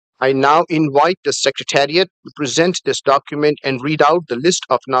I now invite the Secretariat to present this document and read out the list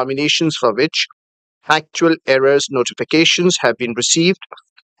of nominations for which actual errors notifications have been received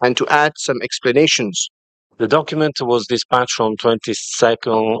and to add some explanations. The document was dispatched on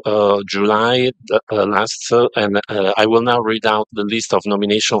 22nd July last, and I will now read out the list of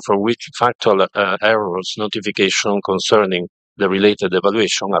nominations for which factual errors notification concerning the related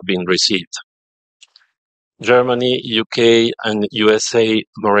evaluation have been received. Germany, UK, and USA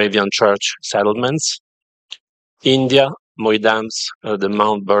Moravian Church settlements. India, Maidam's the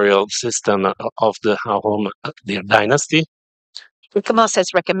Mount burial system of the Ahom dynasty. ICOMOS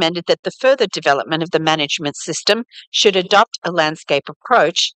has recommended that the further development of the management system should adopt a landscape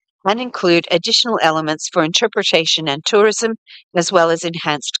approach and include additional elements for interpretation and tourism, as well as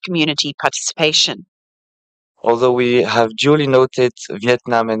enhanced community participation. Although we have duly noted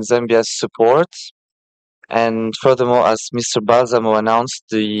Vietnam and Zambia's support, and furthermore, as Mr. Balsamo announced,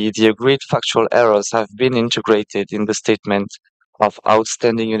 the agreed factual errors have been integrated in the statement of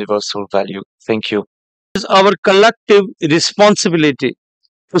outstanding universal value. Thank you. It is our collective responsibility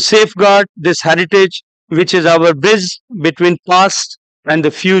to safeguard this heritage, which is our bridge between past and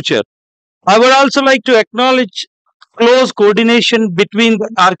the future. I would also like to acknowledge close coordination between the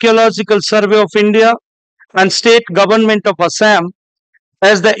Archaeological Survey of India and State Government of Assam,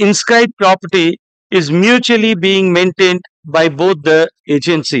 as the inscribed property is mutually being maintained by both the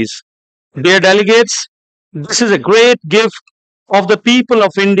agencies. Dear delegates, this is a great gift of the people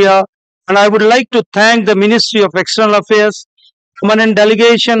of India, and I would like to thank the Ministry of External Affairs, Permanent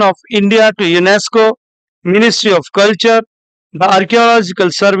Delegation of India to UNESCO, Ministry of Culture, the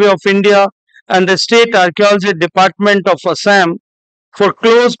Archaeological Survey of India, and the State Archaeology Department of Assam for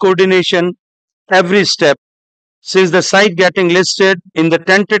close coordination every step since the site getting listed in the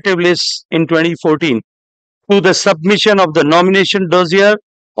tentative list in 2014 to the submission of the nomination dossier,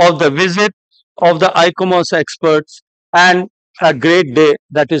 of the visit of the ICOMOS experts, and a great day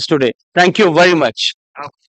that is today. Thank you very much.